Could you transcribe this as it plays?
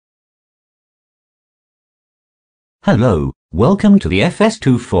Hello, welcome to the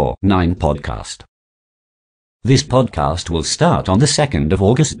FS249 podcast. This podcast will start on the 2nd of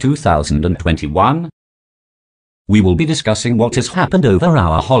August 2021. We will be discussing what has happened over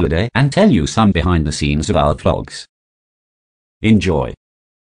our holiday and tell you some behind the scenes of our vlogs. Enjoy.